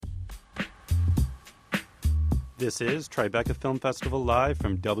This is Tribeca Film Festival live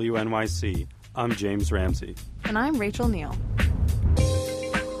from WNYC. I'm James Ramsey. And I'm Rachel Neal.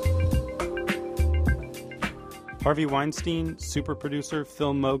 Harvey Weinstein, super producer,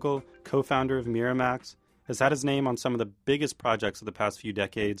 film mogul, co-founder of Miramax, has had his name on some of the biggest projects of the past few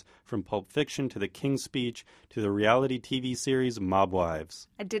decades, from Pulp Fiction to The King's Speech to the reality TV series Mob Wives.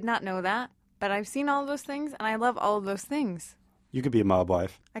 I did not know that, but I've seen all of those things, and I love all of those things. You could be a mob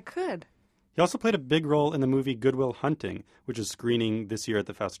wife. I could. He also played a big role in the movie Good Will Hunting, which is screening this year at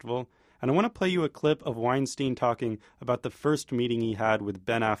the festival. And I want to play you a clip of Weinstein talking about the first meeting he had with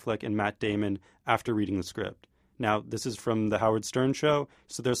Ben Affleck and Matt Damon after reading the script. Now, this is from The Howard Stern Show,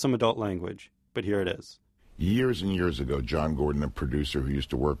 so there's some adult language, but here it is. Years and years ago, John Gordon, a producer who used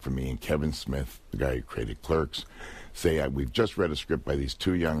to work for me, and Kevin Smith, the guy who created Clerks, say, we've just read a script by these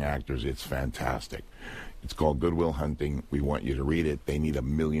two young actors. It's fantastic. It's called Good Will Hunting. We want you to read it. They need $1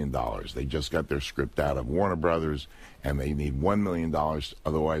 million. They just got their script out of Warner Brothers, and they need $1 million.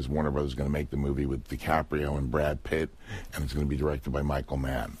 Otherwise, Warner Brothers is going to make the movie with DiCaprio and Brad Pitt, and it's going to be directed by Michael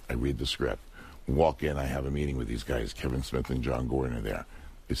Mann. I read the script. Walk in. I have a meeting with these guys. Kevin Smith and John Gordon are there.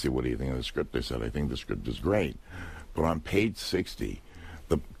 They say, what do you think of the script? I said, I think the script is great. But on page 60,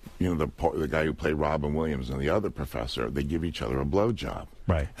 the guy who played Robin Williams and the other professor, they give each other a blowjob.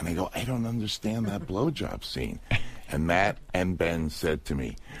 Right. And I go, I don't understand that blowjob scene. And Matt and Ben said to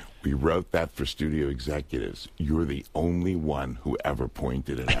me, we wrote that for studio executives. You're the only one who ever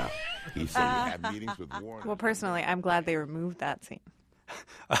pointed it out. He said we had meetings with Warner. Well, personally, I'm glad they removed that scene.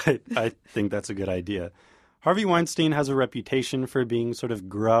 I think that's a good idea. Harvey Weinstein has a reputation for being sort of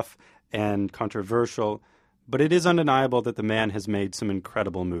gruff and controversial, but it is undeniable that the man has made some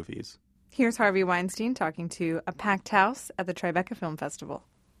incredible movies. Here's Harvey Weinstein talking to a packed house at the Tribeca Film Festival.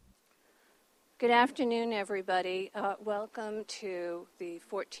 Good afternoon, everybody. Welcome to the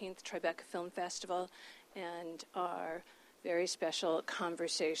 14th Tribeca Film Festival and our very special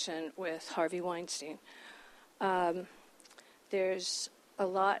conversation with Harvey Weinstein. There's a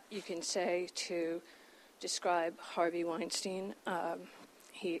lot you can say to describe Harvey Weinstein.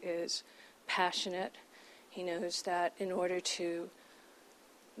 He is passionate. He knows that in order to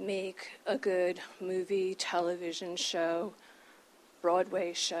make a good movie, television show,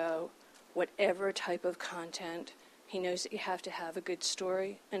 Broadway show, whatever type of content, he knows that you have to have a good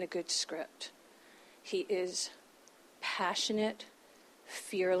story and a good script. He is passionate,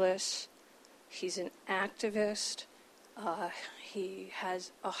 fearless. He's an activist. He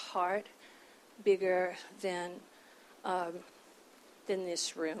has a heart bigger than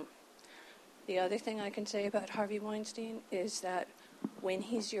this room. The other thing I can say about Harvey Weinstein is that when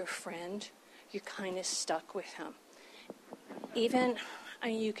he's your friend, you're kind of stuck with him.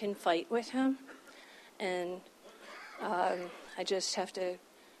 You can fight with him, and I just have to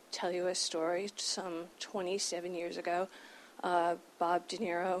tell you a story. Some 27 years ago, Bob De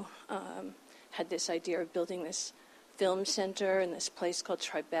Niro had this idea of building this film center in this place called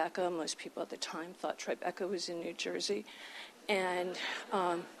Tribeca. Most people at the time thought Tribeca was in New Jersey. And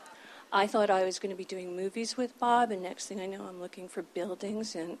I thought I was going to be doing movies with Bob, and next thing I know, I'm looking for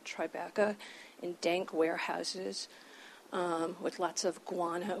buildings in Tribeca, in dank warehouses, with lots of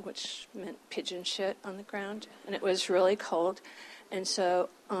guano, which meant pigeon shit on the ground. And it was really cold. And so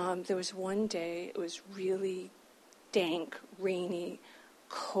there was one day, it was really dank, rainy,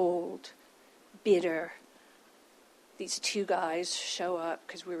 cold, bitter. These two guys show up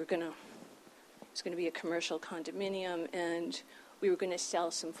because it was going to be a commercial condominium, and we were going to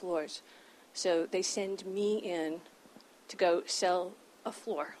sell some floors. So they send me in to go sell a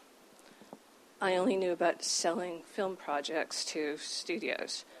floor. I only knew about selling film projects to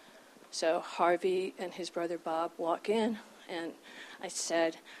studios. So Harvey and his brother Bob walk in, and I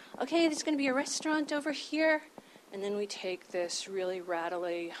said, okay, there's going to be a restaurant over here. And then we take this really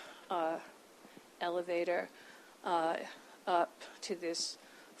rattly elevator up to this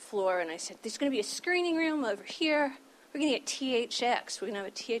floor, and I said, there's going to be a screening room over here. We're going to get THX. We're going to have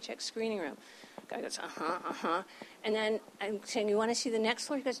a THX screening room. The guy goes, And then I'm saying, you want to see the next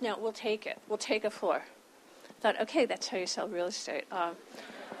floor? He goes, no, we'll take it. We'll take a floor. I thought, okay, that's how you sell real estate.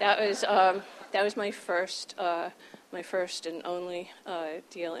 That was my first and only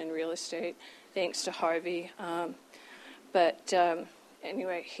deal in real estate, thanks to Harvey.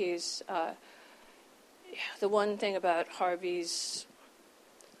 Anyway, he's the one thing about Harvey's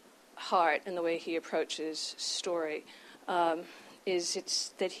heart and the way he approaches story is it's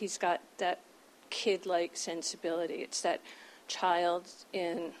that he's got that kid-like sensibility. It's that child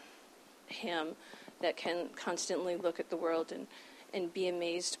in him that can constantly look at the world and be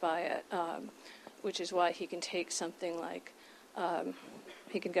amazed by it, which is why he can take something like,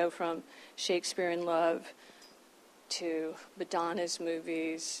 he can go from Shakespeare in Love to Madonna's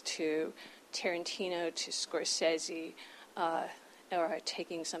movies, to Tarantino, to Scorsese, or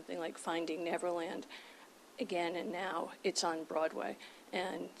taking something like Finding Neverland again, and now it's on Broadway.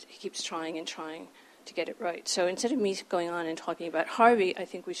 And he keeps trying and trying to get it right. So instead of me going on and talking about Harvey, I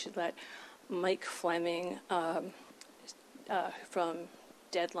think we should let Mike Fleming from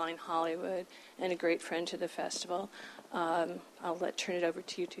Deadline Hollywood and a great friend to the festival. I'll turn it over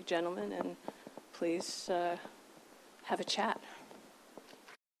to you two gentlemen, and please have a chat.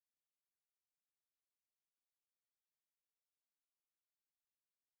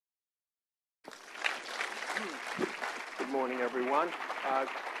 Good morning, everyone.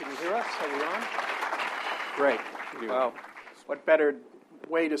 Can you hear us? Are we on? Great. Well, what better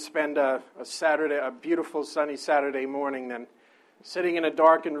way to spend a beautiful sunny Saturday morning than sitting in a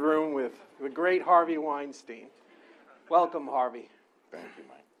darkened room with the great Harvey Weinstein. Welcome, Harvey. Thank you,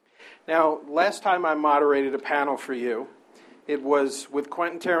 Mike. Now, last time I moderated a panel for you, it was with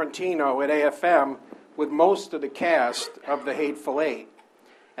Quentin Tarantino at AFM with most of the cast of The Hateful Eight.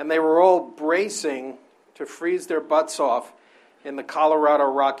 And they were all bracing to freeze their butts off in the Colorado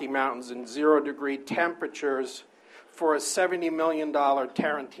Rocky Mountains in 0-degree temperatures for a $70 million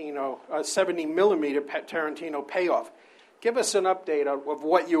Tarantino payoff. Give us an update of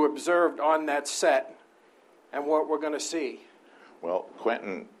what you observed on that set and what we're going to see. Well,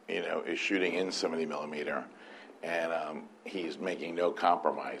 Quentin, is shooting in 70 millimeter, and he's making no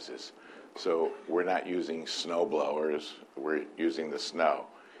compromises. So we're not using snow blowers. We're using the snow.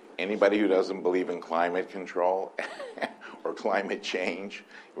 Anybody who doesn't believe in climate control or climate change,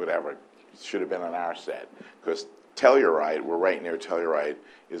 whatever, should have been on our set. Because Telluride, we're right near Telluride,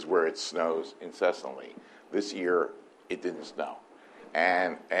 is where it snows incessantly. This year, it didn't snow.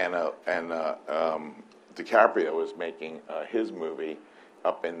 And DiCaprio was making his movie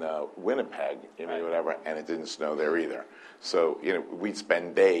up in Winnipeg, whatever, and it didn't snow there either. So, we'd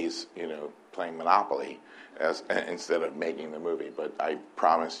spend days, playing Monopoly instead of making the movie. But I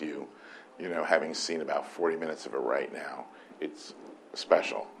promise you, having seen about 40 minutes of it right now, it's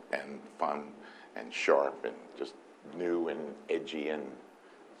special and fun and sharp and just new and edgy, and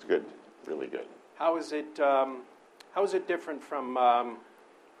it's good, really good. How is it different from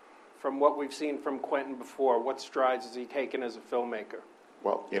what we've seen from Quentin before? What strides has he taken as a filmmaker?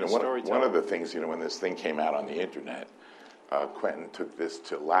 Well, one of the things, when this thing came out on the internet, Quentin took this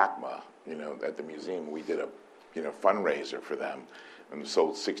to LACMA, at the museum. We did a, fundraiser for them, and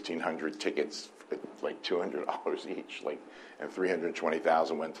sold 1,600 tickets at like $200 each, and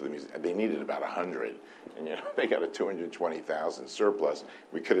 320,000 went to the museum. They needed about 100, and they got a 220,000 surplus.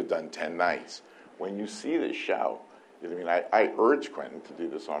 We could have done 10 nights. When you see this show, I urge Quentin to do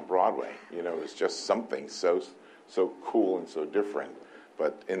this on Broadway. It's just something so cool and so different.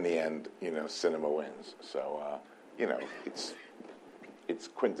 But in the end, cinema wins. So, it's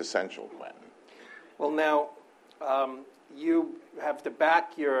quintessential Quentin. Well, now, you have to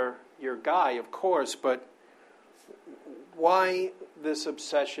back your guy, of course, but why this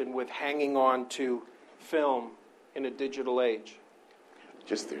obsession with hanging on to film in a digital age?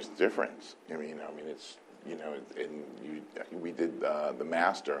 Just there's difference. It's, we did The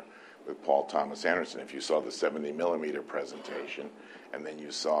Master with Paul Thomas Anderson. If you saw the 70 millimeter presentation, and then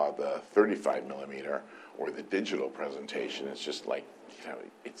you saw the 35 millimeter or the digital presentation, it's just like,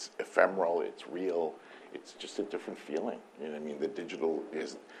 it's ephemeral, it's real, it's just a different feeling. The digital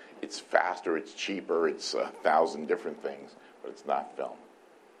it's faster, it's cheaper, it's 1,000 different things, but it's not film.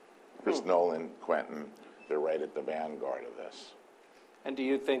 Chris Nolan, Quentin, they're right at the vanguard of this. And do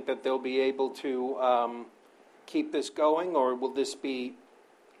you think that they'll be able to keep this going, or will this be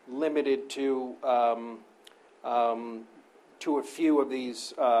limited to a few of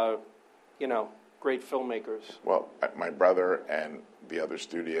these, great filmmakers? Well, my brother and the other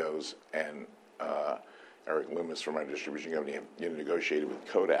studios and Eric Loomis from our distribution company have negotiated with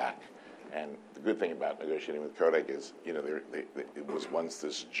Kodak. And the good thing about negotiating with Kodak is, it was once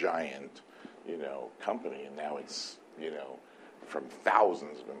this giant, company, and now it's, from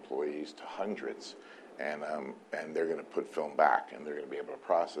thousands of employees to hundreds. And they're going to put film back, and they're going to be able to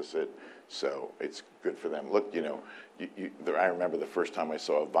process it. So it's good for them. Look, I remember the first time I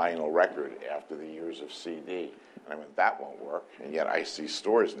saw a vinyl record after the years of CD. And I went, that won't work. And yet I see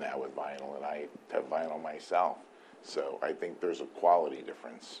stores now with vinyl, and I have vinyl myself. So I think there's a quality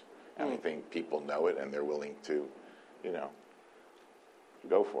difference. And I think people know it, and they're willing to,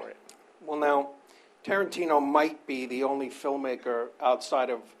 go for it. Well, now, Tarantino might be the only filmmaker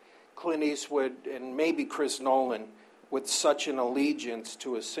outside of Clint Eastwood and maybe Chris Nolan with such an allegiance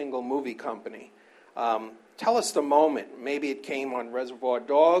to a single movie company. Tell us the moment. Maybe it came on Reservoir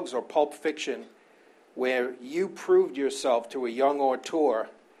Dogs or Pulp Fiction where you proved yourself to a young auteur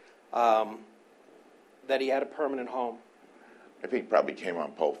that he had a permanent home? I think probably came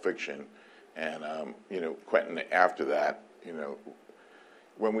on Pulp Fiction, and Quentin after that,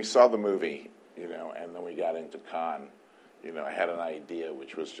 when we saw the movie, and then we got into Cannes, I had an idea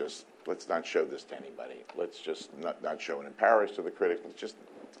which was just, let's not show this to anybody. Let's just not show it in Paris to the critics. Let's just,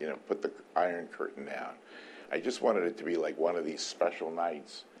 put the Iron Curtain down. I just wanted it to be like one of these special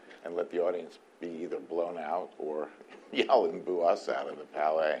nights and let the audience be either blown out or yell and boo us out of the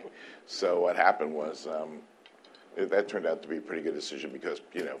Palais. So what happened was that turned out to be a pretty good decision because,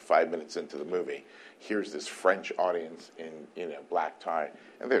 5 minutes into the movie, here's this French audience in black tie,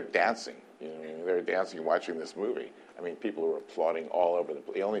 and they're dancing. They're dancing and watching this movie. I mean, people were applauding all over the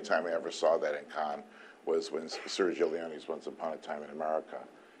place. The only time I ever saw that in Cannes was when Sergio Leone's Once Upon a Time in America,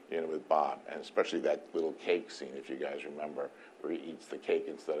 with Bob, and especially that little cake scene, if you guys remember, where he eats the cake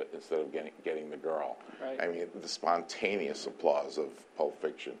instead of getting the girl. Right. I mean, the spontaneous applause of Pulp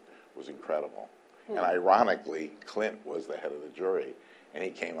Fiction was incredible. And ironically, Clint was the head of the jury, and he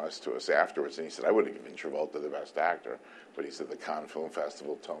came to us afterwards, and he said, I would have given Travolta the Best Actor, but he said the Cannes Film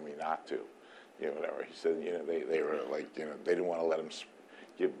Festival told me not to. Whatever. He said, they were like, they didn't want to let him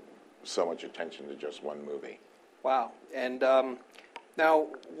give so much attention to just one movie. Wow. And now,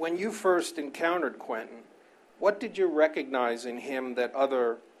 when you first encountered Quentin, what did you recognize in him that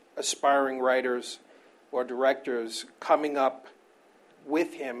other aspiring writers or directors coming up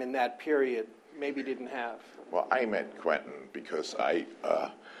with him in that period maybe didn't have? Well, I met Quentin because a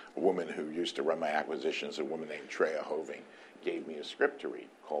woman who used to run my acquisitions, a woman named Treya Hoving, gave me a script to read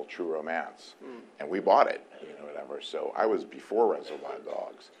called True Romance, and we bought it, whatever. So I was before Reservoir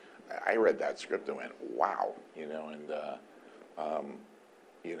Dogs. I read that script and went, wow,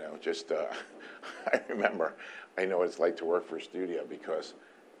 I remember, I know what it's like to work for a studio because,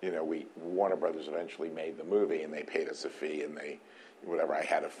 Warner Brothers eventually made the movie and they paid us a fee and I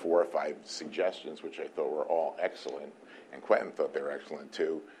had 4 or 5 suggestions which I thought were all excellent, and Quentin thought they were excellent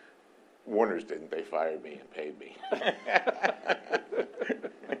too. Warner's didn't. They fired me and paid me.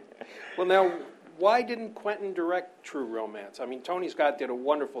 Well, now, why didn't Quentin direct True Romance? I mean, Tony Scott did a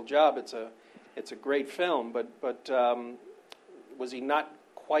wonderful job. It's a great film, but was he not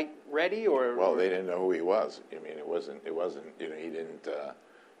quite ready, or? Well, they didn't know who he was. I mean, it wasn't. He didn't.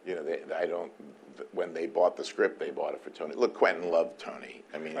 When they bought the script, they bought it for Tony. Look, Quentin loved Tony.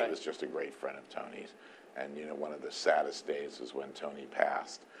 I mean, right. He was just a great friend of Tony's. And, one of the saddest days is when Tony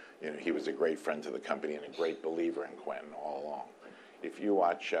passed. He was a great friend to the company and a great believer in Quentin all along. If you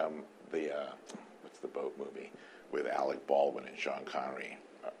watch what's the boat movie with Alec Baldwin and Sean Connery?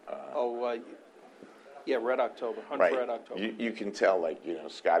 Red October. Hunt right. for Red October. You can tell,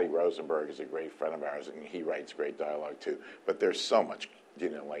 Scotty Rosenberg is a great friend of ours, and he writes great dialogue too. But there's so much,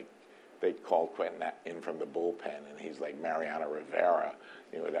 they call Quentin in from the bullpen, and he's like Mariano Rivera,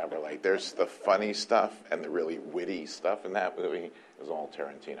 whatever. Like, there's the funny stuff and the really witty stuff in that movie is all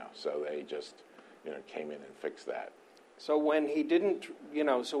Tarantino. So they just, came in and fixed that. So when he didn't,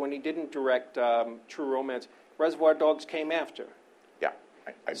 direct True Romance, Reservoir Dogs came after. Yeah,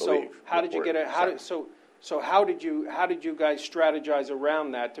 I believe. So how did you get it? So how did you guys strategize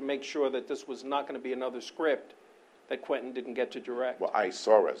around that to make sure that this was not going to be another script that Quentin didn't get to direct? Well, I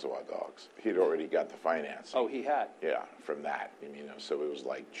saw Reservoir Dogs. He'd already got the financing. Oh, he had? Yeah, from that. So it was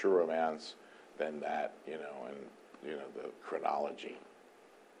like True Romance, then that, and the chronology.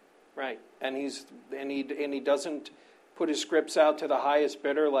 Right, and he doesn't put his scripts out to the highest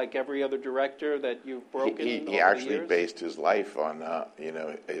bidder like every other director that you've broken. He actually based his life on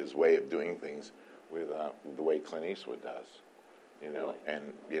his way of doing things with the way Clint Eastwood does. Really?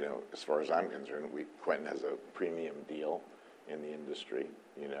 And as far as I'm concerned, Quentin has a premium deal in the industry,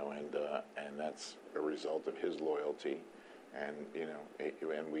 and that's a result of his loyalty, and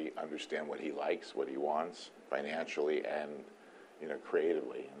and we understand what he likes, what he wants financially, and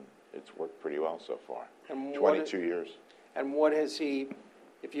creatively, and it's worked pretty well so far. And 22 years. And what has he,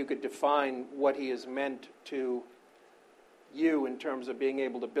 if you could define what he has meant to you in terms of being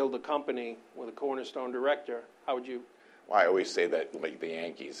able to build a company with a cornerstone director, how would you? Well, I always say that, like the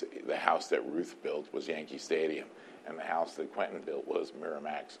Yankees, the house that Ruth built was Yankee Stadium, and the house that Quentin built was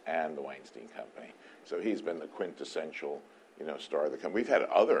Miramax and the Weinstein Company. So he's been the quintessential, star of the company. We've had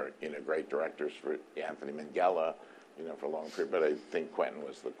other, great directors for Anthony Minghella, for a long period, but I think Quentin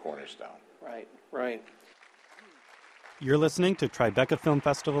was the cornerstone. Right. You're listening to Tribeca Film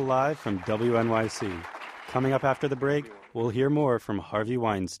Festival Live from WNYC. Coming up after the break, we'll hear more from Harvey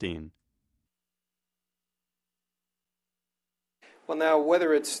Weinstein. Well, now,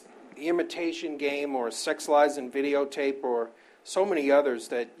 whether it's The Imitation Game or Sex, Lies, and Videotape or so many others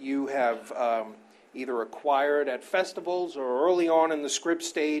that you have either acquired at festivals or early on in the script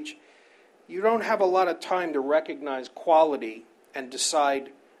stage, you don't have a lot of time to recognize quality and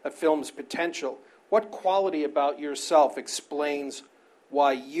decide a film's potential. What quality about yourself explains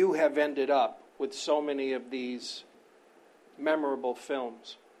why you have ended up with so many of these memorable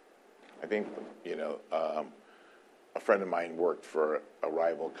films? I think, a friend of mine worked for a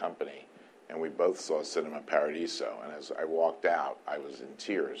rival company, and we both saw Cinema Paradiso. And as I walked out, I was in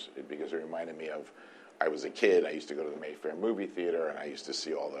tears because it reminded me of, I was a kid. I used to go to the Mayfair movie theater, and I used to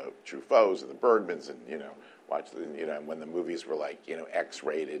see all the Truffauts and the Bergmans, and watch the, and when the movies were like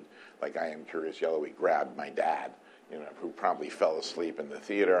X-rated, like I Am Curious Yellow, we grabbed my dad, who promptly fell asleep in the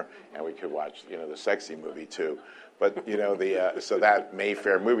theater, and we could watch the sexy movie too. But so that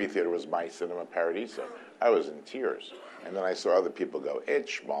Mayfair movie theater was my Cinema Paradiso. I was in tears, and then I saw other people go,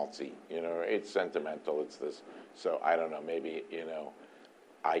 it's schmaltzy, it's sentimental, it's this. So I don't know, maybe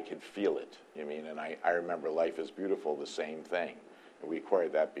I could feel it. And I remember Life is Beautiful, the same thing. We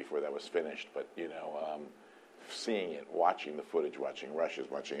acquired that before that was finished, but seeing it, watching the footage, watching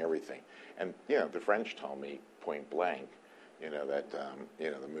rushes, watching everything, and the French told me point blank, that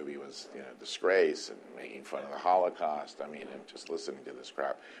the movie was disgrace and making fun of the Holocaust. I mean, and just listening to this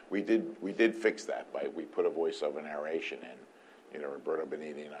crap. We did fix that we put a voiceover narration in. Roberto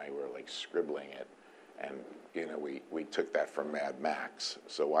Benigni and I were like scribbling it, and we took that from Mad Max.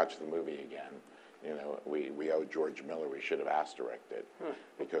 So watch the movie again. We owe George Miller. We should have asterisked it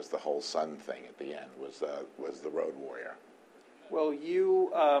because the whole sun thing at the end was the Road Warrior. Well,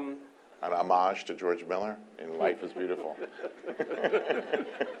 you. An homage to George Miller in Life is Beautiful.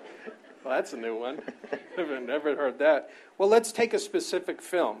 Well, that's a new one. I've never heard that. Well, let's take a specific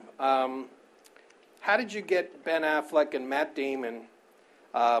film. How did you get Ben Affleck and Matt Damon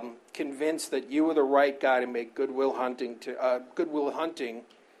convinced that you were the right guy to make Good Will Hunting,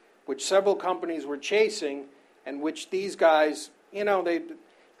 which several companies were chasing, and which these guys,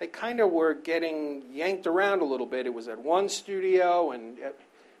 they kind of were getting yanked around a little bit. It was at one studio, and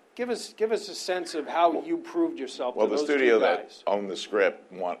give us a sense of how you proved yourself to those two guys. Well, the studio that owned the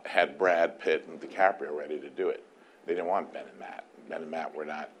script had Brad Pitt and DiCaprio ready to do it. They didn't want Ben and Matt. Ben and Matt were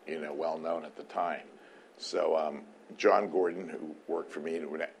not, well known at the time. So John Gordon, who worked for me,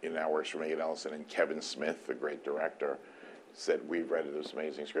 who now works for Megan Ellison, and Kevin Smith, the great director, said, we've read this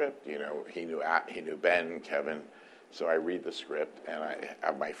amazing script. He knew Ben, Kevin. So I read the script, and I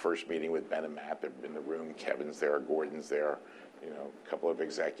have my first meeting with Ben and Matt. They're in the room. Kevin's there, Gordon's there, a couple of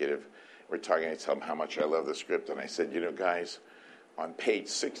executive. We're talking. I tell them how much I love the script, and I said, guys, on page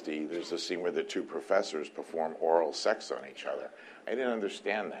 60, there's a scene where the two professors perform oral sex on each other. I didn't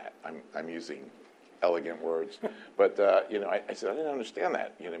understand that. I'm using elegant words, but I said I didn't understand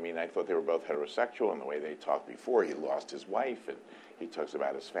that. I thought they were both heterosexual, and the way they talked before, he lost his wife, and he talks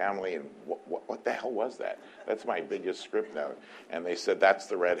about his family, and what the hell was that? That's my biggest script note. And they said, that's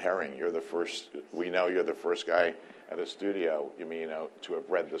the red herring. You're the first. We know you're the first guy at a studio, to have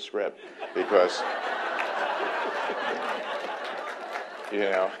read the script, because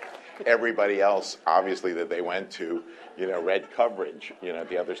everybody else, obviously, that they went to, read coverage, at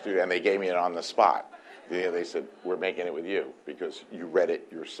the other studio, and they gave me it on the spot. They said, we're making it with you because you read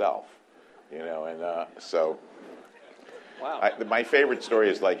it yourself, so. Wow. My favorite story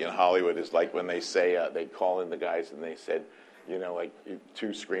is like in Hollywood is like when they say, they call in the guys and they said, like two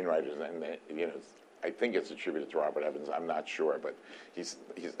screenwriters, and I think it's attributed to Robert Evans, I'm not sure, but he's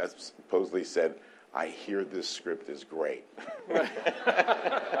supposedly said, I hear this script is great.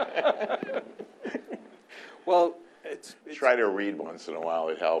 Well, it's try to read once in a while.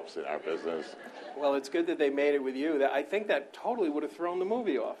 It helps in our business. Well, it's good that they made it with you. I think that totally would have thrown the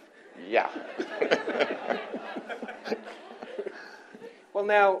movie off. Yeah. Well,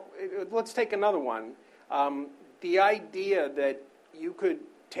 now, let's take another one. The idea that you could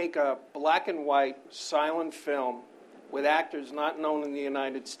take a black and white silent film with actors not known in the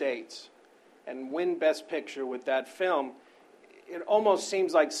United States and win Best Picture with that film, it almost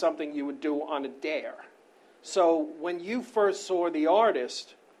seems like something you would do on a dare. So when you first saw The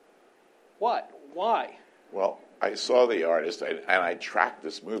Artist, what? Why? Well, I saw The Artist, and I tracked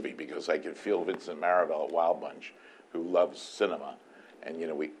this movie because I could feel Vincent Marivelle at Wild Bunch, who loves cinema. And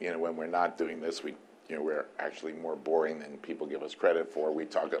when we're not doing this, we're actually more boring than people give us credit for. We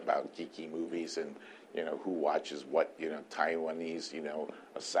talk about geeky movies and who watches what Taiwanese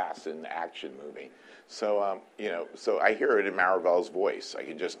assassin action movie. So so I hear it in Marivelle's voice. I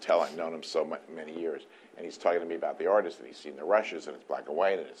can just tell. I've known him so many years, and he's talking to me about The Artist, and he's seen the rushes, and it's black and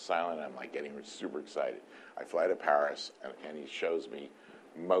white, and it's silent. And I'm like getting super excited. I fly to Paris, and he shows me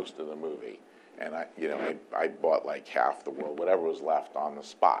most of the movie. And I bought like half the world, whatever was left on the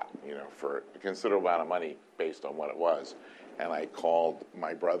spot, for a considerable amount of money based on what it was. And I called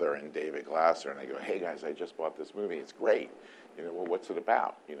my brother and David Glasser, and I go, hey guys, I just bought this movie. It's great. Well, what's it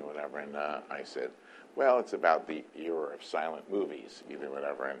about? Whatever. And I said, well, it's about the era of silent movies,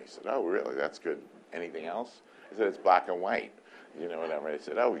 whatever. And he said, oh, really? That's good. Anything else? I said, it's black and white. Whatever. I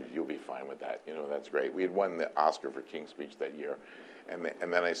said, oh, you'll be fine with that. That's great. We had won the Oscar for King's Speech that year. And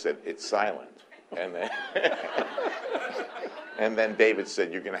then I said, it's silent. And then, and then David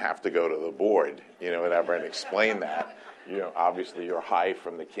said, you're going to have to go to the board, whatever, and explain that. Obviously you're high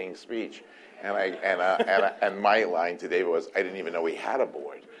from the King's Speech. And my line to David was, I didn't even know we had a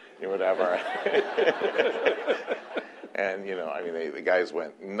board, whatever. And, the guys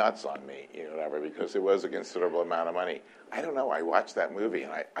went nuts on me, whatever, because it was a considerable amount of money. I don't know. I watched that movie,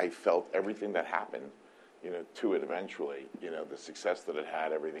 and I felt everything that happened, to it eventually, the success that it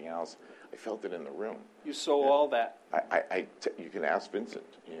had, everything else. I felt it in the room. You saw all that. You can ask Vincent,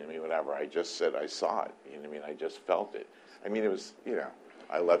 whatever. I just said I saw it, I just felt it. It was,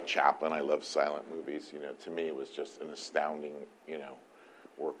 I love Chaplin. I love silent movies. To me, it was just an astounding,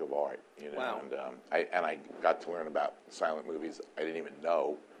 work of art. Wow. And I got to learn about silent movies I didn't even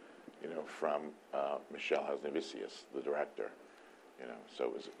know, from Michel Hazanavicius, the director. So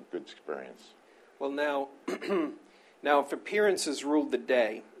it was a good experience. Well, now, if appearances ruled the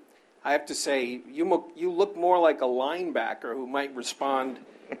day, I have to say you look more like a linebacker who might respond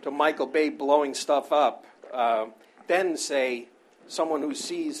to Michael Bay blowing stuff up than, say, someone who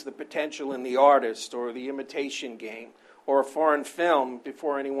sees the potential in the artist or the imitation game or a foreign film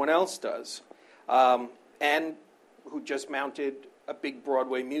before anyone else does, and who just mounted a big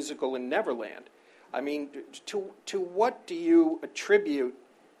Broadway musical in Neverland. To what do you attribute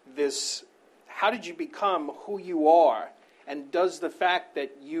this? How did you become who you are? And does the fact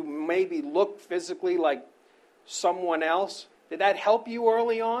that you maybe look physically like someone else, did that help you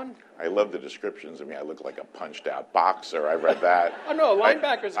early on? I love the descriptions. I look like a punched-out boxer. I read that. Oh, no,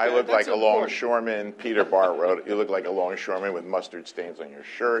 linebackers. I look like a longshoreman. Peter Bart wrote, you look like a longshoreman with mustard stains on your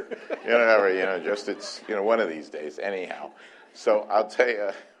shirt. It's one of these days. Anyhow, so I'll tell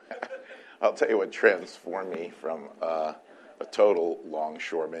you what transformed me from a total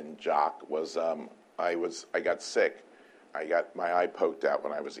longshoreman jock was I got sick. I got my eye poked out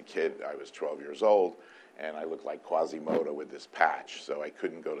when I was a kid. I was 12 years old, and I looked like Quasimodo with this patch, so I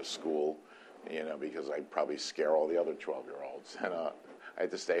couldn't go to school, because I'd probably scare all the other 12-year-olds. And I had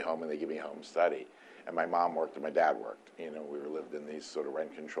to stay home, and they give me home study. And my mom worked and my dad worked. We lived in these sort of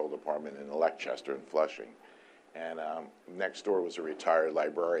rent-controlled apartment in Electchester and Flushing. And next door was a retired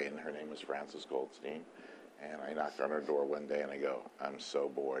librarian. Her name was Frances Goldstein. And I knocked on her door one day, and I go, I'm so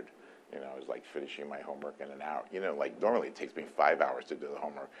bored. I was like finishing my homework in an hour. Normally it takes me 5 hours to do the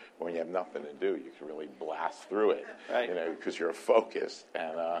homework. But when you have nothing to do, you can really blast through it, right. Because you're focused.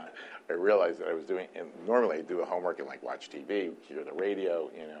 And I realized that I was doing, and normally I do the homework and watch TV, hear the radio,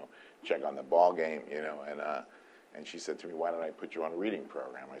 check on the ball game, and she said to me, why don't I put you on a reading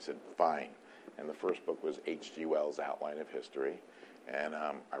program? I said, fine. And the first book was H.G. Wells' Outline of History. And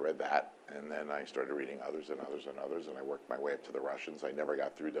I read that, and then I started reading others and others and others, and I worked my way up to the Russians. I never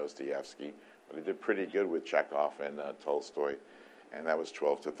got through Dostoevsky, but I did pretty good with Chekhov and Tolstoy, and that was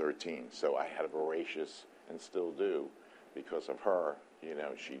 12 to 13. So I had a voracious, and still do, because of her.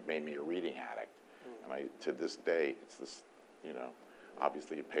 She made me a reading addict. And to this day, it's this,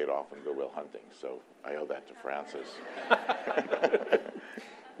 obviously it paid off in Good Will Hunting, so I owe that to Frances.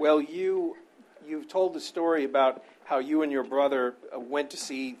 Well, you've told the story about how you and your brother went to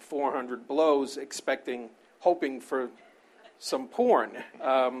see 400 Blows hoping for some porn,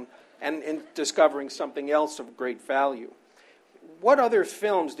 and in discovering something else of great value. What other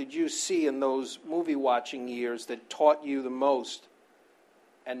films did you see in those movie-watching years that taught you the most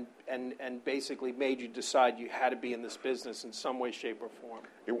and basically made you decide you had to be in this business in some way, shape, or form?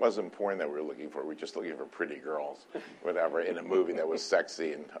 It wasn't porn that we were looking for. We were just looking for pretty girls, whatever, in a movie that was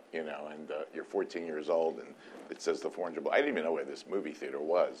sexy and, you're 14 years old and it says the 400. I didn't even know where this movie theater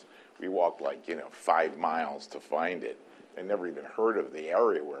was. We walked 5 miles to find it. I never even heard of the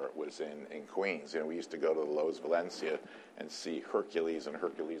area where it was in Queens. We used to go to the Loews Valencia and see Hercules and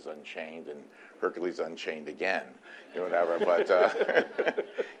Hercules Unchained and Hercules Unchained again, whatever. But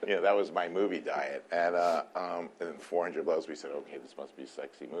that was my movie diet. And 400 Blows, we said, okay, this must be a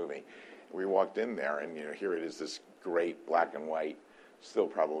sexy movie. We walked in there, and here it is, this great black and white, still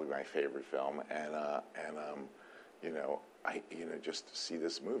probably my favorite film, and I just to see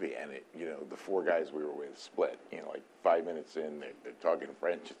this movie, and it, the 4 guys we were with split. 5 minutes in, they're talking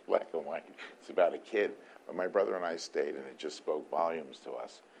French, it's black and white. It's about a kid, but my brother and I stayed, and it just spoke volumes to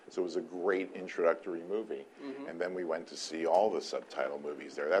us. So it was a great introductory movie. And then we went to see all the subtitle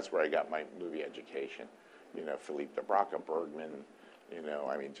movies there. That's where I got my movie education. You know, Philippe de Broca, Bergman, you know,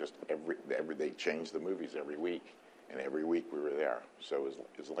 I mean, just they changed the movies every week. And every week we were there. So it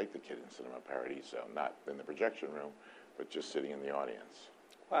was like the kid in Cinema Paradiso, not in the projection room, but just sitting in the audience.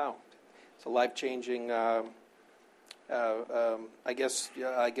 Wow. It's a life-changing, I guess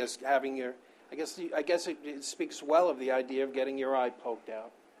having your, I guess it speaks well of the idea of getting your eye poked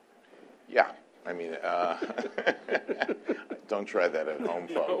out. Yeah. I mean, don't try that at home,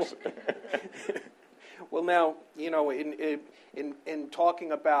 folks. Well, now, you know, in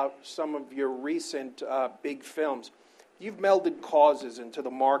talking about some of your recent big films, you've melded causes into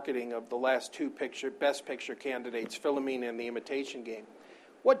the marketing of the last two Best Picture candidates, Philomena and The Imitation Game.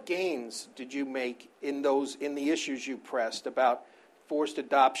 What gains did you make in the issues you pressed about forced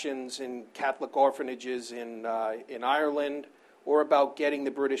adoptions in Catholic orphanages in Ireland, or about getting the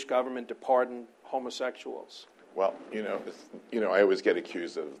British government to pardon homosexuals? Well, you know, I always get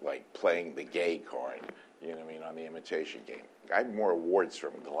accused of like playing the gay card. You know what I mean, on The Imitation Game. I have more awards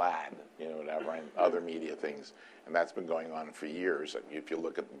from GLAAD, you know, whatever, and other media things, and that's been going on for years. If you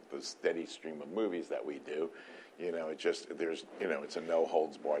look at the steady stream of movies that we do, you know, it's a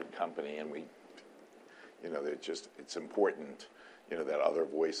no-holds-barred company, and we, you know, it's important, you know, that other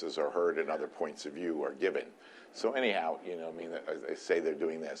voices are heard and other points of view are given. So anyhow, you know, I mean, they say they're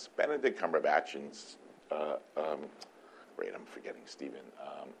doing this. Benedict Cumberbatch's, I'm forgetting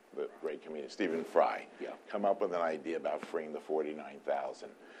the great comedian, Stephen Fry, come up with an idea about freeing the 49,000.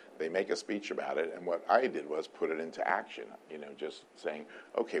 They make a speech about it, and what I did was put it into action, you know, just saying,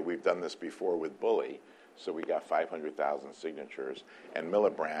 okay, we've done this before with Bully, so we got 500,000 signatures, and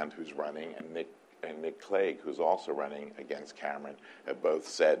Miliband, who's running, and Nick Clegg, who's also running against Cameron, have both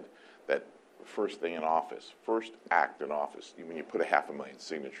said that first thing in office, first act in office, when you put 500,000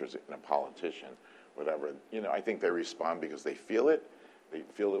 signatures in a politician, whatever, you know, I think they respond because they feel it. They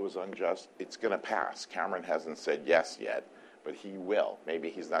feel it was unjust. It's going to pass. Cameron hasn't said yes yet, but he will. Maybe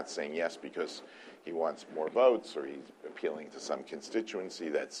he's not saying yes because he wants more votes, or he's appealing to some constituency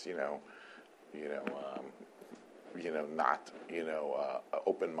that's, not,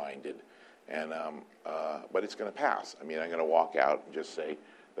 open-minded. And but it's going to pass. I mean, I'm going to walk out and just say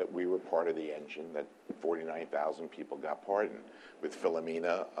that we were part of the engine, that 49,000 people got pardoned. With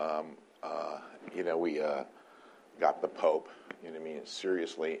Philomena, we got the Pope,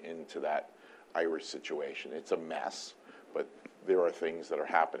 seriously into that Irish situation. It's a mess, but there are things that are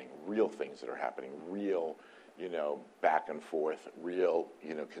happening, real things that are happening, real, back and forth, real,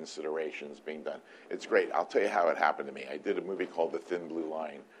 considerations being done. It's great. I'll tell you how it happened to me. I did a movie called The Thin Blue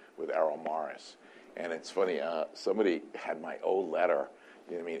Line with Errol Morris. And it's funny, somebody had my old letter.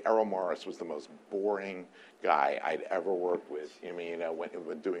 Errol Morris was the most boring guy I'd ever worked with.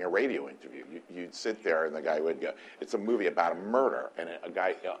 When doing a radio interview, you'd sit there and the guy would go, it's a movie about a murder and a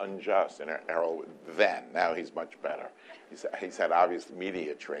guy unjust. And Errol, now he's much better. He's had obvious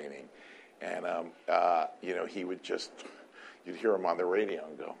media training. And, he would just, you'd hear him on the radio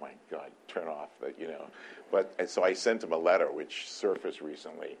and go, oh my God, turn off the, And so I sent him a letter which surfaced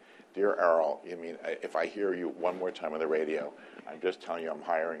recently. Dear Errol, if I hear you one more time on the radio, I'm just telling you I'm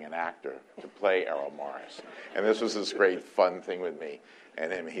hiring an actor to play Errol Morris. And this was this great fun thing with me.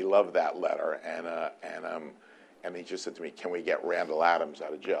 And he loved that letter. And he just said to me, can we get Randall Adams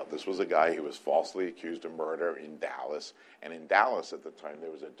out of jail? This was a guy who was falsely accused of murder in Dallas. And in Dallas at the time, there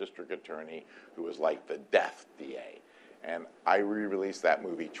was a district attorney who was like the death DA. And I re-released that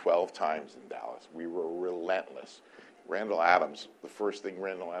movie 12 times in Dallas. We were relentless. Randall Adams, the first thing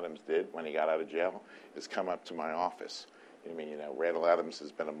Randall Adams did when he got out of jail is come up to my office. Randall Adams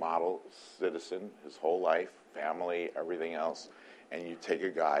has been a model citizen his whole life, family, everything else. And you take a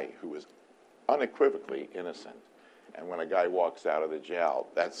guy who was unequivocally innocent. And when a guy walks out of the jail,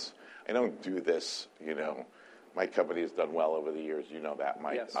 I don't do this, My company has done well over the years. You know that.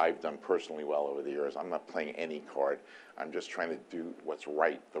 Yes. I've done personally well over the years. I'm not playing any card. I'm just trying to do what's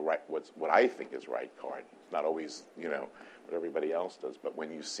right, what I think is right card. It's not always, what everybody else does. But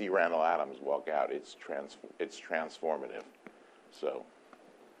when you see Randall Adams walk out, it's transformative. So.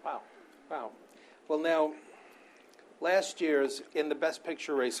 Wow. Well, now, in the Best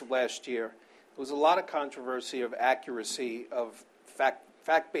Picture race of last year, there was a lot of controversy of accuracy of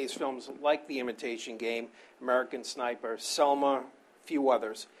fact-based films like The Imitation Game, American Sniper, Selma, a few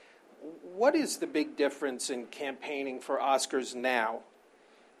others. What is the big difference in campaigning for Oscars now,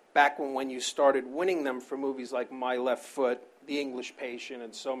 back when you started winning them for movies like My Left Foot, The English Patient,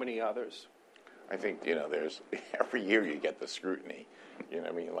 and so many others? I think, there's, every year you get the scrutiny.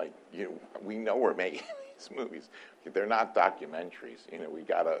 We know we're making these movies, they're not documentaries. We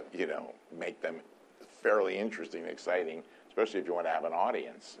got to, make them fairly interesting, exciting, especially if you want to have an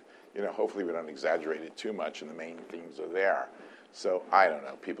audience. Hopefully we don't exaggerate it too much and the main themes are there. So, I don't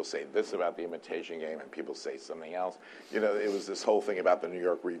know, people say this about The Imitation Game and people say something else. It was this whole thing about the New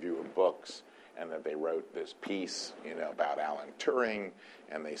York Review of Books and that they wrote this piece, about Alan Turing,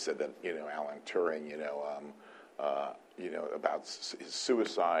 and they said that, Alan Turing, about his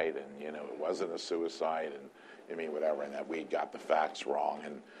suicide, and, it wasn't a suicide, and, whatever, and that we got the facts wrong.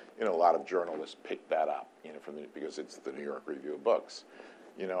 And, a lot of journalists picked that up, because it's the New York Review of Books.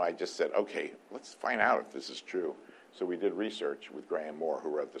 I just said, okay, let's find out if this is true. So we did research with Graham Moore, who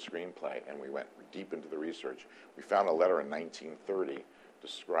wrote the screenplay, and we went deep into the research. We found a letter in 1930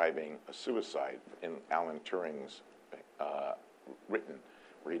 describing a suicide in Alan Turing's written,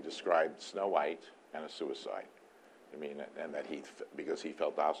 where he described Snow White and a suicide. And that because he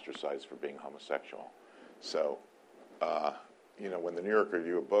felt ostracized for being homosexual. So, when the New York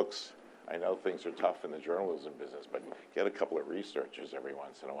Review of Books, I know things are tough in the journalism business, but get a couple of researchers every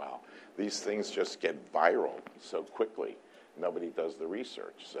once in a while. These things just get viral so quickly. Nobody does the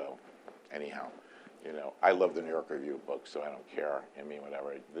research. So, anyhow, I love the New York Review of Books, so I don't care.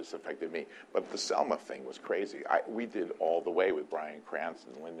 Whatever. This affected me. But the Selma thing was crazy. We did all the way with Bryan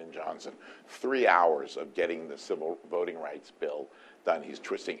Cranston, Lyndon Johnson, 3 hours of getting the civil voting rights bill done. He's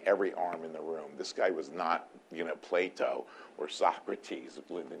twisting every arm in the room. This guy was not, Plato or Socrates,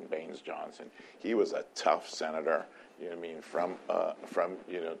 Lyndon Baines Johnson. He was a tough senator, from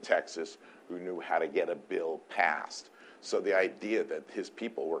Texas, who knew how to get a bill passed. So the idea that his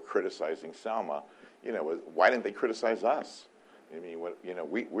people were criticizing Selma, why didn't they criticize us?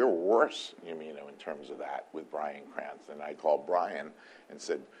 We're worse, in terms of that with Bryan Cranston. I called Bryan and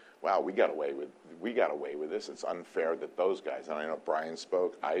said, wow, we got away with this. It's unfair that those guys, and I know Bryan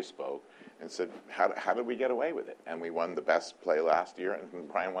spoke, I spoke, and said, how did we get away with it? And we won the best play last year, and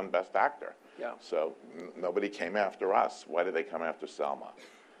Bryan won Best Actor. Yeah. So nobody came after us. Why did they come after Selma?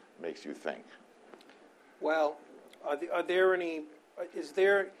 Makes you think. Well, are there any? Is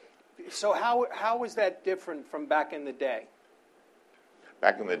there? So how is that different from back in the day?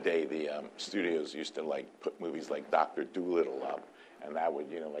 Back in the day, the studios used to put movies like Dr. Dolittle up, and that would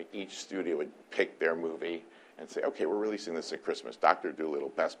each studio would pick their movie and say, okay, we're releasing this at Christmas. Dr. Dolittle,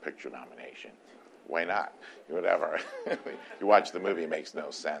 Best Picture nomination. Why not? Whatever. You watch the movie, it makes no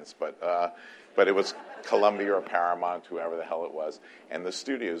sense, but it was Columbia or Paramount, whoever the hell it was, and the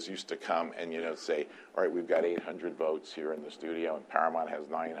studios used to come and say, all right, we've got 800 votes here in the studio, and Paramount has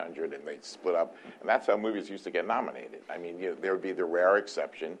 900, and they'd split up, and that's how movies used to get nominated. There would be the rare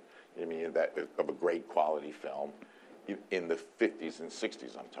exception, that of a great quality film. In the 50s and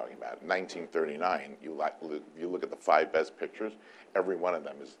 60s, I'm talking about. 1939, you look at the 5 best pictures, every one of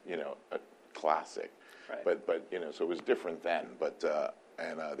them is a classic. Right. But so it was different then. But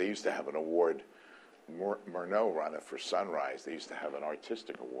they used to have an award. Murnau ran it for Sunrise. They used to have an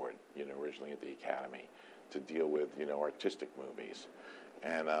artistic award, originally at the Academy, to deal with artistic movies,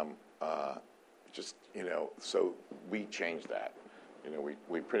 and so we changed that.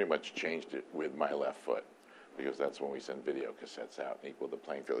 We pretty much changed it with My Left Foot, because that's when we send video cassettes out and equal the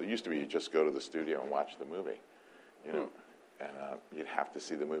playing field. It used to be you just go to the studio and watch the movie, and you'd have to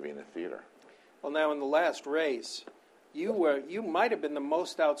see the movie in the theater. Well, now in the last race, you might have been the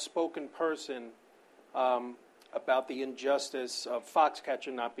most outspoken person about the injustice of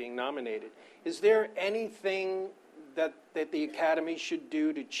Foxcatcher not being nominated. Is there anything that the Academy should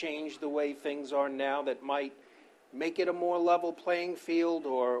do to change the way things are now that might make it a more level playing field,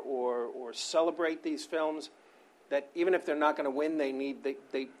 or celebrate these films that even if they're not going to win, they need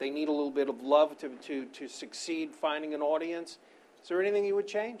a little bit of love to succeed finding an audience? Is there anything you would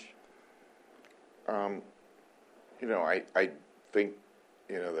change? I think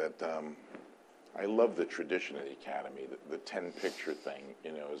that I love the tradition of the Academy. The 10-picture thing,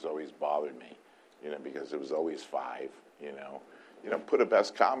 has always bothered me, because it was always 5, Put a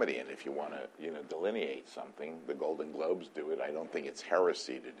best comedy in if you want to, delineate something. The Golden Globes do it. I don't think it's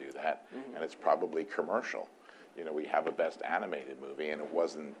heresy to do that, and it's probably commercial. We have a best animated movie, and it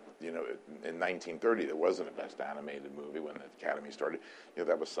wasn't, in 1930 there wasn't a best animated movie when the Academy started.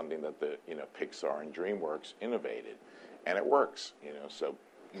 That was something that the, Pixar and DreamWorks innovated, and it works, So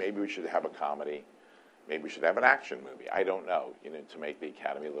maybe we should have a comedy. Maybe we should have an action movie. I don't know, to make the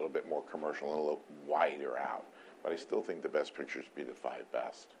Academy a little bit more commercial and a little wider out. But I still think the best pictures be the 5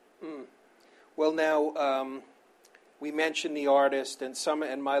 best. Mm. Well, now we mentioned The Artist and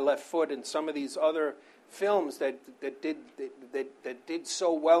My Left Foot and some of these other films that did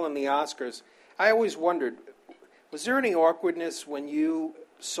so well in the Oscars. I always wondered, was there any awkwardness when you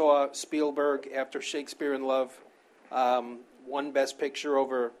saw Spielberg after Shakespeare in Love won Best Picture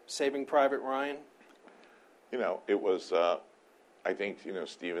over Saving Private Ryan? It was, I think,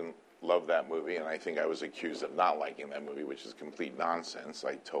 Stephen loved that movie, and I think I was accused of not liking that movie, which is complete nonsense.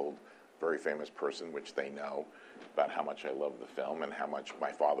 I told a very famous person, which they know, about how much I love the film and how much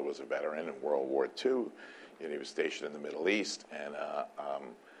my father was a veteran in World War II. He was stationed in the Middle East, and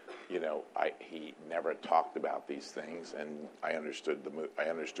he never talked about these things. And I understood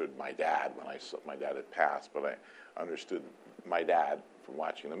my dad when I saw my dad had passed, but I understood my dad from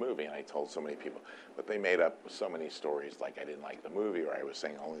watching the movie, and I told so many people. But they made up so many stories, like I didn't like the movie, or I was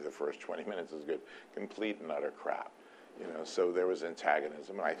saying only the first 20 minutes is good. Complete and utter crap. So there was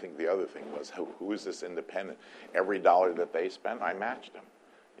antagonism, and I think the other thing was, who is this independent? Every dollar that they spent, I matched them.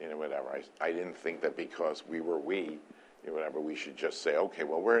 Whatever. I didn't think that because we, whatever, we should just say, okay,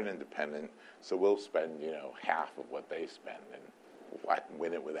 well, we're an independent, so we'll spend, half of what they spend, and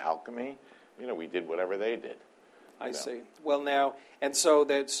win it with alchemy. We did whatever they did. I see. Well, now, and so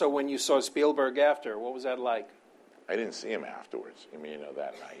when you saw Spielberg after, what was that like? I didn't see him afterwards.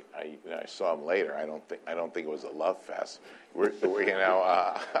 That night. I saw him later. I don't think it was a love fest. That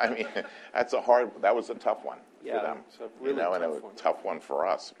was a tough one for them. It's a really tough and it was one. A tough one for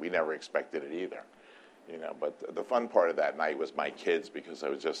us. We never expected it either. But the fun part of that night was my kids, because I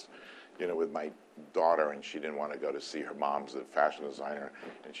was just, with my daughter, and she didn't want to go to see her mom's a fashion designer,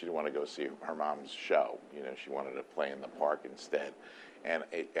 and she didn't want to go see her mom's show. She wanted to play in the park instead. And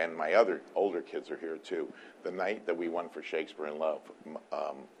my other older kids are here too. The night that we won for Shakespeare in Love,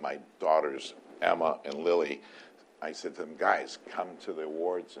 my daughters Emma and Lily, I said to them, guys, come to the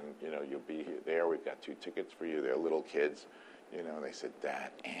awards, and you'll be there. We've got 2 tickets for you. They're little kids. And they said,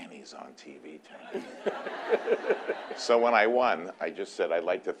 Dad, Annie's on TV tonight. So when I won, I just said, I'd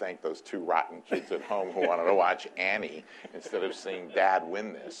like to thank those 2 rotten kids at home who wanted to watch Annie instead of seeing Dad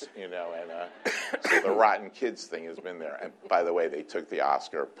win this, And so the rotten kids thing has been there. And by the way, they took the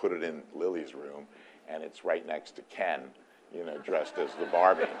Oscar, put it in Lily's room, and it's right next to Ken, dressed as the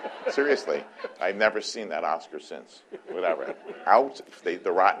Barbie. Seriously, I've never seen that Oscar since. Whatever.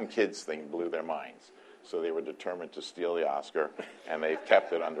 The rotten kids thing blew their minds. So they were determined to steal the Oscar, and they've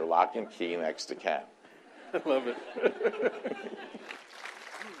kept it under lock and key next to Ken. I love it.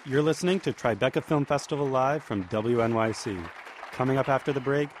 You're listening to Tribeca Film Festival Live from WNYC. Coming up after the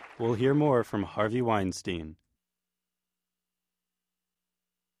break, we'll hear more from Harvey Weinstein.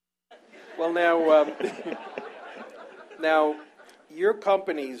 Well, now your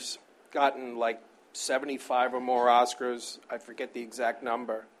company's gotten like 75 or more Oscars. I forget the exact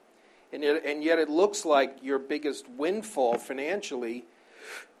number. And yet it looks like your biggest windfall financially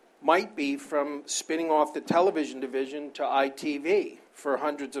might be from spinning off the television division to ITV for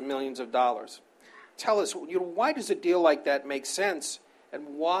hundreds of millions of dollars. Tell us, why does a deal like that make sense,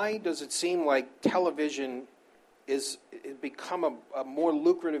 and why does it seem like television is become a more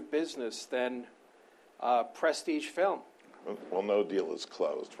lucrative business than prestige film? Well, no deal is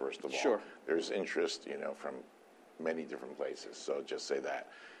closed, first of all. Sure. There's interest, from many different places, so just say that.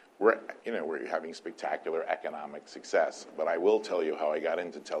 We're having spectacular economic success, but I will tell you how I got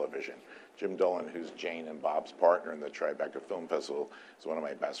into television. Jim Dolan, who's Jane and Bob's partner in the Tribeca Film Festival, is one of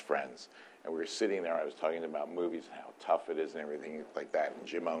my best friends. And we were sitting there, I was talking about movies and how tough it is and everything like that. And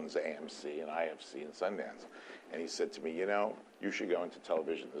Jim owns AMC and IFC and Sundance. And he said to me, you should go into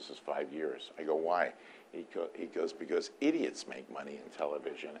television. This is 5 years. I go, why? He goes, because idiots make money in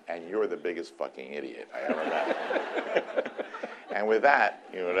television, and you're the biggest fucking idiot I ever met. And with that,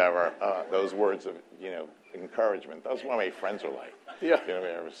 those words of, encouragement, that's what my friends are like. Yeah.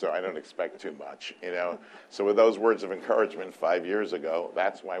 So I don't expect too much, So with those words of encouragement 5 years ago,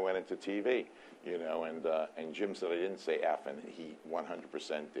 that's why I went into TV, and Jim said I didn't say F, and he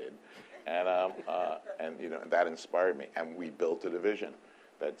 100% did. And that inspired me. And we built a division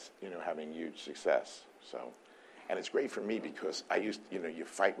that's, having huge success. So, and it's great for me because you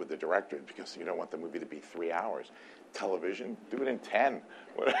fight with the director because you don't want the movie to be 3 hours. Television, do it in 10.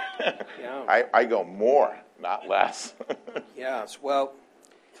 Yeah. I go more, not less. Yes. Well,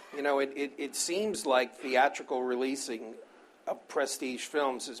 it seems like theatrical releasing of prestige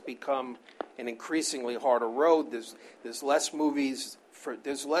films has become an increasingly harder road. There's less movies.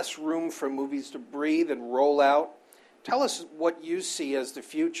 There's less room for movies to breathe and roll out. Tell us what you see as the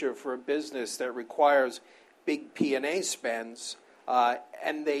future for a business that requires big P&A spends,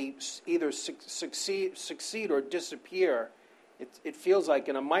 and they either succeed or disappear. It feels like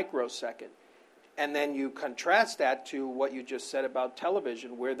in a microsecond. And then you contrast that to what you just said about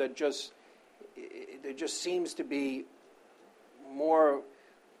television, where there just seems to be more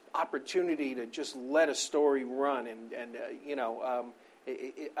opportunity to just let a story run,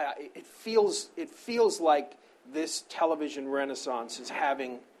 it feels like this television renaissance is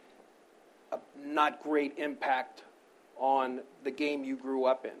having a not great impact on the game you grew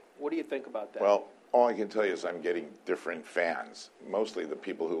up in. What do you think about that? Well, all I can tell you is I'm getting different fans. Mostly the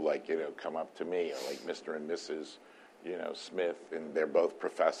people who come up to me are like Mr. and Mrs. Smith, and they're both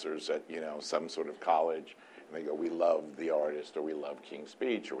professors at some sort of college. And they go, we love The Artist, or we love King's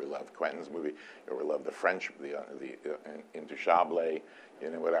Speech, or we love Quentin's movie, or we love the French, Intouchable,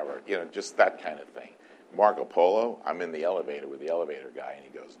 whatever, just that kind of thing. Marco Polo, I'm in the elevator with the elevator guy, and he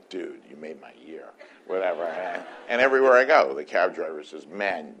goes, dude, you made my year, whatever. And everywhere I go, the cab driver says,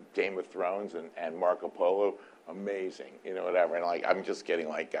 man, Game of Thrones and Marco Polo, amazing, whatever. And I'm just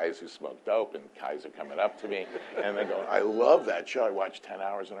getting guys who smoke dope, and guys are coming up to me, and they go, I love that show. I watched 10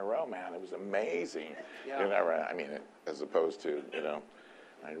 hours in a row, man. It was amazing. Yeah. I mean, as opposed to,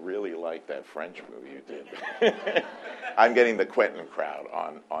 I really like that French movie you did. I'm getting the Quentin crowd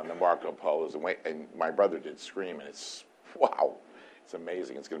on the Marco Polos, and my brother did Scream, and it's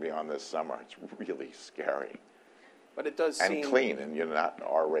amazing. It's going to be on this summer. It's really scary. But it does and seem clean, and not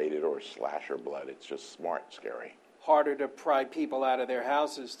R-rated or slasher blood. It's just smart, scary. harder to pry people out of their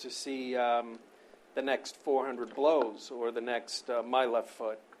houses to see the next 400 Blows or the next My Left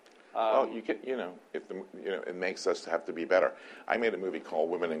Foot. Well, you can, it makes us have to be better. I made a movie called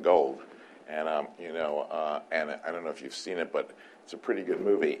Women in Gold, and and I don't know if you've seen it, but it's a pretty good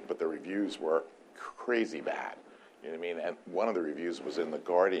movie. But the reviews were crazy bad. You know what I mean? And one of the reviews was in The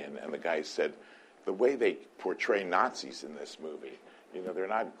Guardian, and the guy said, the way they portray Nazis in this movie, they're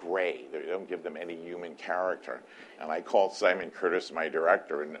not gray. They don't give them any human character. And I called Simon Curtis, my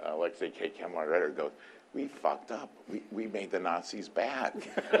director, and Alexei K. Kem, my writer, goes, we fucked up. We made the Nazis bad.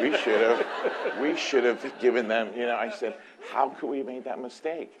 We should have given them, I said, how could we have made that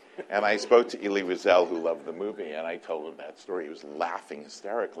mistake? And I spoke to Elie Wiesel, who loved the movie, and I told him that story. He was laughing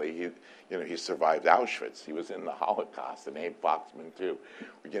hysterically. He survived Auschwitz. He was in the Holocaust, and Abe Foxman too.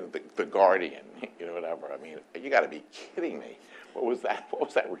 The Guardian, whatever. I mean, you got to be kidding me. What was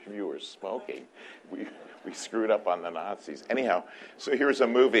that reviewer smoking? We screwed up on the Nazis. Anyhow, so here's a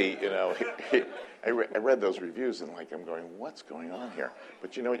movie, I read those reviews, and I'm going, what's going on here?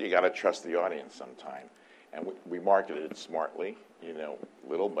 But you know what? You got to trust the audience sometime. And we marketed it smartly,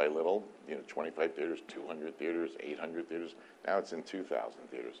 little by little, 25 theaters, 200 theaters, 800 theaters. Now it's in 2,000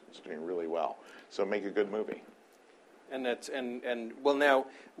 theaters. It's doing really well. So make a good movie. And well, now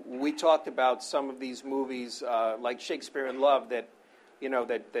we talked about some of these movies like Shakespeare in Love that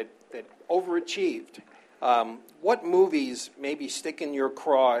overachieved. What movies maybe stick in your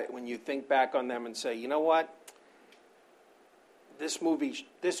craw when you think back on them and say, you know what? This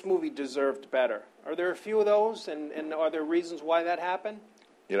movie deserved better. Are there a few of those, and are there reasons why that happened?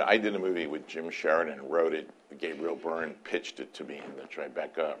 I did a movie with Jim Sheridan, wrote it. Gabriel Byrne pitched it to me in the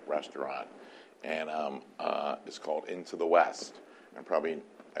Tribeca restaurant, and it's called Into the West. And probably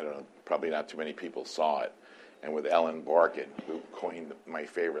not too many people saw it. And with Ellen Barkin, who coined my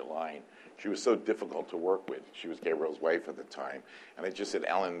favorite line. She was so difficult to work with. She was Gabriel's wife at the time. And I just said,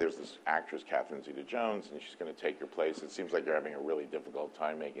 Ellen, there's this actress, Catherine Zeta-Jones, and she's going to take your place. It seems like you're having a really difficult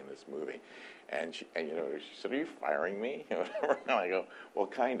time making this movie. And she said, are you firing me? And I go, well,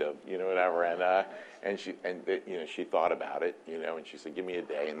 kind of, whatever. And she thought about it, and she said, give me a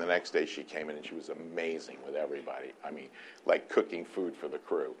day. And the next day she came in, and she was amazing with everybody. I mean, like cooking food for the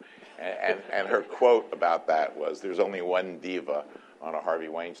crew. And her quote about that was, there's only one diva on a Harvey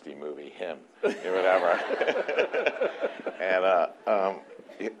Weinstein movie, him, whatever.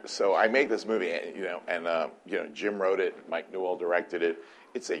 So I made this movie, and Jim wrote it, Mike Newell directed it.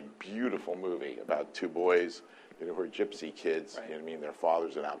 It's a beautiful movie about two boys, who are gypsy kids. Right. Their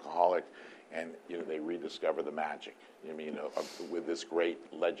father's an alcoholic, and they rediscover the magic. With this great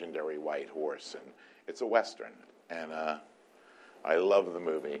legendary white horse, and it's a Western, and I love the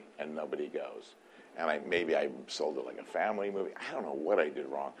movie, and nobody goes. And I sold it like a family movie. I don't know what I did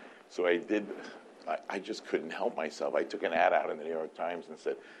wrong. So I just couldn't help myself. I took an ad out in the New York Times and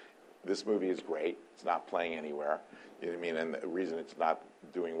said, this movie is great. It's not playing anywhere. You know what I mean? And the reason it's not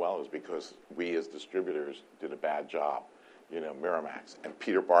doing well is because we as distributors did a bad job. Miramax. And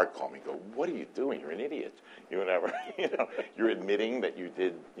Peter Bart called me and go, what are you doing? You're an idiot. Whatever. You're admitting that you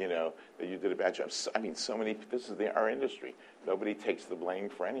did, that you did a bad job. This is our industry. Nobody takes the blame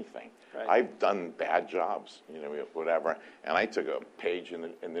for anything. Right. I've done bad jobs, whatever. And I took a page in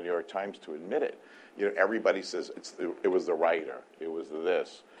the New York Times to admit it. Everybody says it was the writer. It was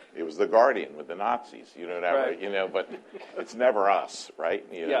this. It was the Guardian with the Nazis, whatever. Right. But it's never us, right?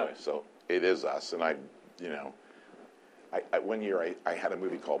 So it is us. And one year I had a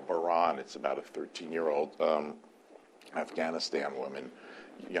movie called Baran. It's about a 13-year-old Afghanistan woman,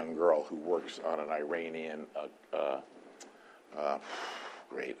 young girl who works on an Iranian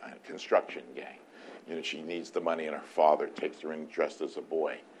great construction gang. You know, she needs the money, and her father takes her in dressed as a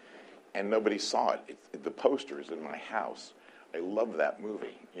boy. And nobody saw it. The poster is in my house. I love that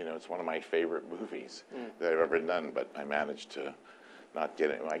movie. You know, it's one of my favorite movies that I've ever done, but I managed to not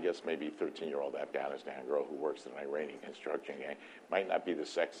get it. I guess maybe 13-year-old Afghanistan girl who works in an Iranian construction gang might not be the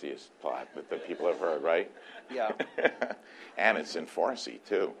sexiest plot that people have heard, right? Yeah. And it's in Farsi,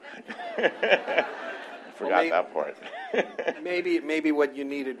 too. I forgot that part. maybe what you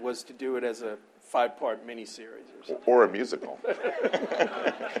needed was to do it as a 5-part miniseries or something. Or a musical.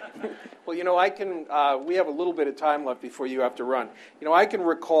 Well, you know, we have a little bit of time left before you have to run. You know, I can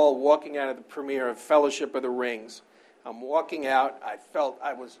recall walking out of the premiere of Fellowship of the Rings. I'm walking out,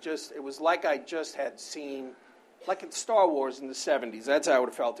 it was like I just had seen, like in Star Wars in the 70s. That's how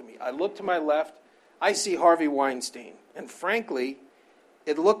it felt to me. I look to my left, I see Harvey Weinstein. And frankly,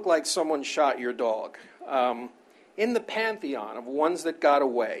 it looked like someone shot your dog. In the pantheon of ones that got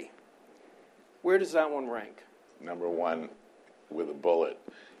away, where does that one rank? Number one with a bullet.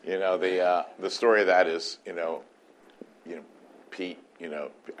 You know, the story of that is, Pete,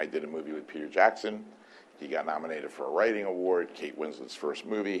 I did a movie with Peter Jackson. He got nominated for a writing award. Kate Winslet's first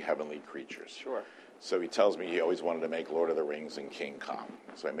movie, Heavenly Creatures. Sure. So he tells me he always wanted to make Lord of the Rings and King Kong.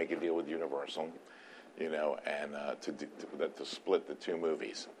 So I make a deal with Universal, and to split the two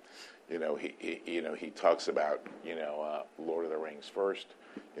movies. He talks about, Lord of the Rings first.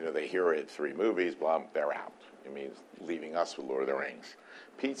 They hear it, 3 movies, blah, they're out. It means leaving us with Lord of the Rings.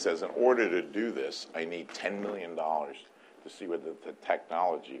 Pete says, in order to do this, I need $10 million to see whether the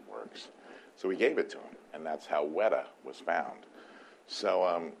technology works. So we gave it to him, and that's how Weta was found.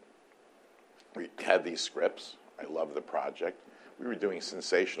 So we had these scripts. I loved the project. We were doing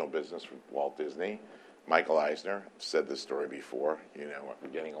sensational business with Walt Disney. Michael Eisner said this story before. We're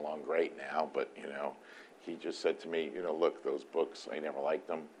getting along great now, but, he just said to me, look, those books, I never liked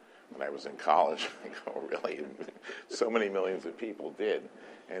them when I was in college. I go, really? So many millions of people did.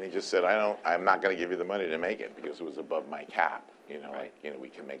 And he just said, I'm not going to give you the money to make it because it was above my cap. We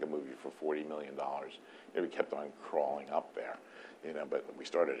can make a movie for $40 million. We kept on crawling up there, but we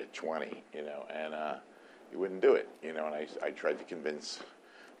started at 20, and he wouldn't do it, and I tried to convince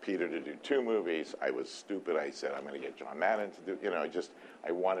Peter to do 2 movies. I was stupid. I said, I'm going to get John Madden to do,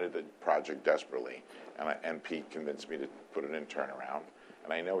 I wanted the project desperately, and Pete convinced me to put it in turnaround,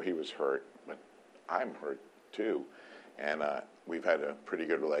 and I know he was hurt, but I'm hurt too, and we've had a pretty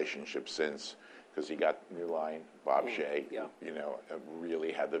good relationship since, because he got New Line, Bob Shea,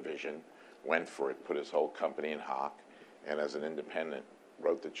 really had the vision, went for it, put his whole company in hock, and as an independent,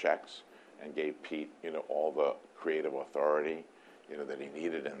 wrote the checks and gave Pete, all the creative authority, that he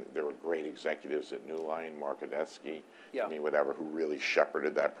needed. And there were great executives at New Line, Mark Odetsky, who really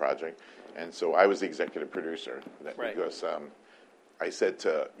shepherded that project. And so I was the executive producer because I said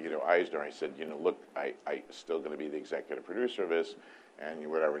to, Eisner, I said, look, I still going to be the executive producer of this, and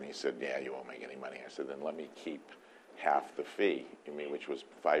whatever. And he said, yeah, you won't make any money. I said, then let me keep half the fee, which was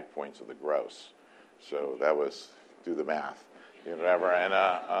 5 points of the gross. So that was, do the math, whatever. And,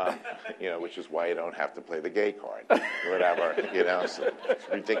 which is why you don't have to play the gay card, whatever, so it's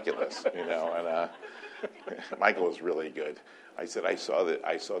ridiculous, and Michael was really good. I said, I saw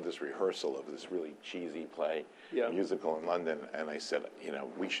this rehearsal of this really cheesy play, musical in London, and I said,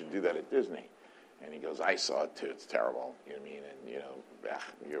 we should do that at Disney. And he goes, I saw it too. It's terrible. You know what I mean? And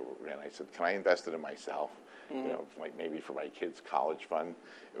and I said, can I invest it in myself? Like maybe for my kids' college fund.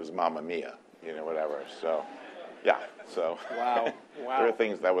 It was Mamma Mia, whatever. So, yeah. So, wow. There are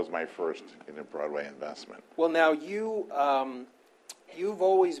things that was my first Broadway investment. Well, now you've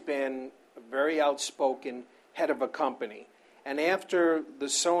always been a very outspoken head of a company, and after the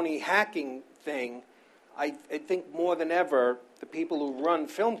Sony hacking thing, I think more than ever, the people who run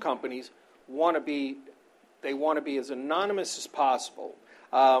film companies want to be as anonymous as possible.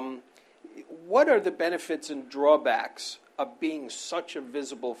 What are the benefits and drawbacks of being such a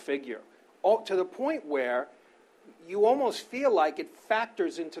visible figure? To the point where you almost feel like it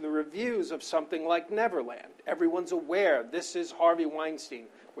factors into the reviews of something like Neverland. Everyone's aware this is Harvey Weinstein.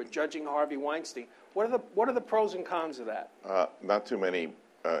 We're judging Harvey Weinstein. What are the pros and cons of that? Not too many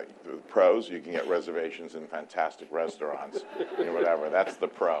pros. You can get reservations in fantastic restaurants, whatever. That's the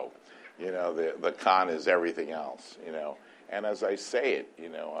pro. The con is everything else, And as I say it,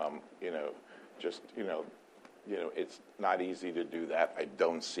 it's not easy to do that. I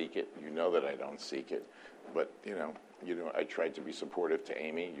don't seek it. You know that I don't seek it. But, I tried to be supportive to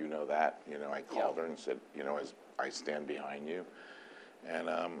Amy. You know that. I called her and said, as I stand behind you. And,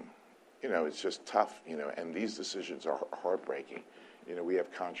 it's just tough, and these decisions are heartbreaking. We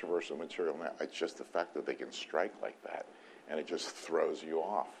have controversial material now. It's just the fact that they can strike like that, and it just throws you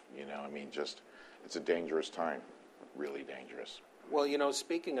off, it's a dangerous time, really dangerous. Well,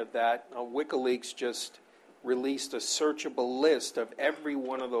 speaking of that, WikiLeaks just released a searchable list of every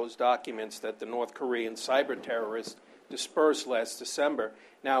one of those documents that the North Korean cyber terrorists dispersed last December.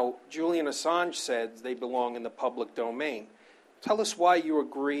 Now, Julian Assange said they belong in the public domain. Tell us why you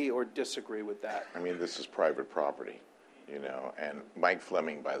agree or disagree with that. I mean, this is private property, and Mike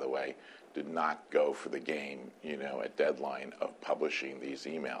Fleming, by the way, did not go for the game, at deadline of publishing these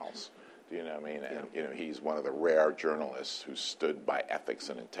emails. Do you know what I mean? And, he's one of the rare journalists who stood by ethics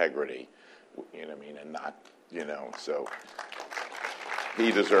and integrity, and not, so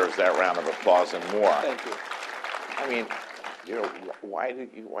he deserves that round of applause and more. Thank you. I mean, why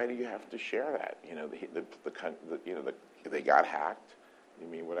do you have to share that? They got hacked.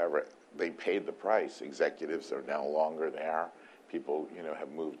 Whatever. They paid the price. Executives are no longer there. People,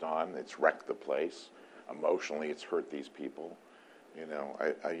 have moved on. It's wrecked the place. Emotionally, it's hurt these people.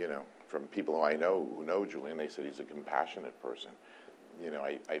 From people who I know who know Julian, they said he's a compassionate person.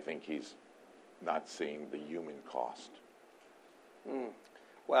 I think he's not seeing the human cost.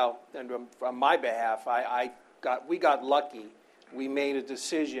 Well, and on my behalf, we got lucky. We made a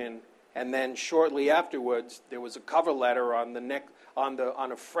decision, and then shortly afterwards, there was a cover letter on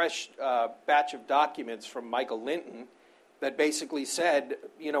a fresh batch of documents from Michael Linton that basically said,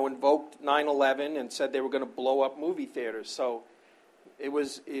 invoked 9/11 and said they were going to blow up movie theaters. So it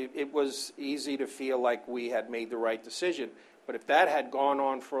was easy to feel like we had made the right decision. But if that had gone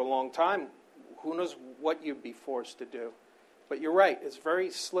on for a long time, who knows what you'd be forced to do. But you're right, it's a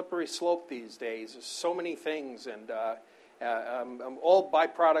very slippery slope these days. There's so many things, and all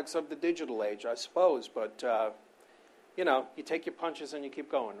byproducts of the digital age, I suppose. But, you take your punches and you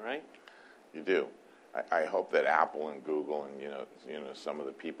keep going, right? You do. I hope that Apple and Google and, some of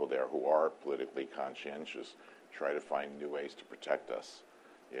the people there who are politically conscientious try to find new ways to protect us,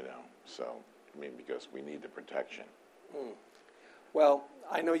 because we need the protection. Well,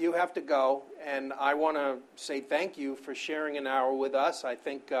 I know you have to go, and I want to say thank you for sharing an hour with us. I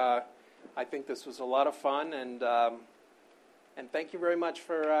think this was a lot of fun, and thank you very much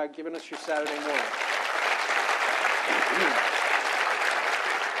for giving us your Saturday morning.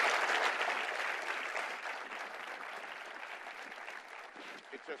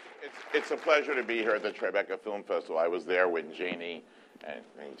 It's a pleasure to be here at the Tribeca Film Festival. I was there when Janie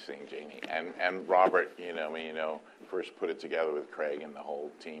and Robert, first put it together with Craig and the whole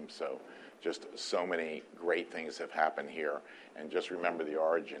team. So just so many great things have happened here. And just remember the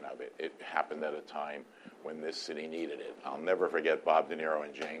origin of it. It happened at a time when this city needed it. I'll never forget Bob De Niro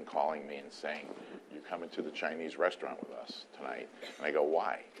and Jane calling me and saying, "You're coming to the Chinese restaurant with us tonight." And I go,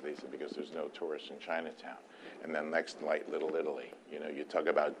 "Why?" They said, "Because there's no tourists in Chinatown." And then next night, Little Italy. You talk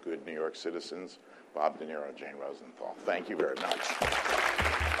about good New York citizens, Bob De Niro, Jane Rosenthal. Thank you very much.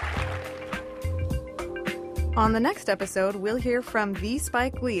 On the next episode, we'll hear from the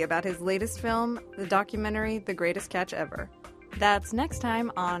Spike Lee about his latest film, the documentary The Greatest Catch Ever. That's next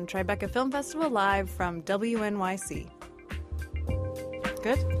time on Tribeca Film Festival live from WNYC.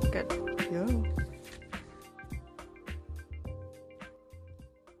 Good? Good. Yo.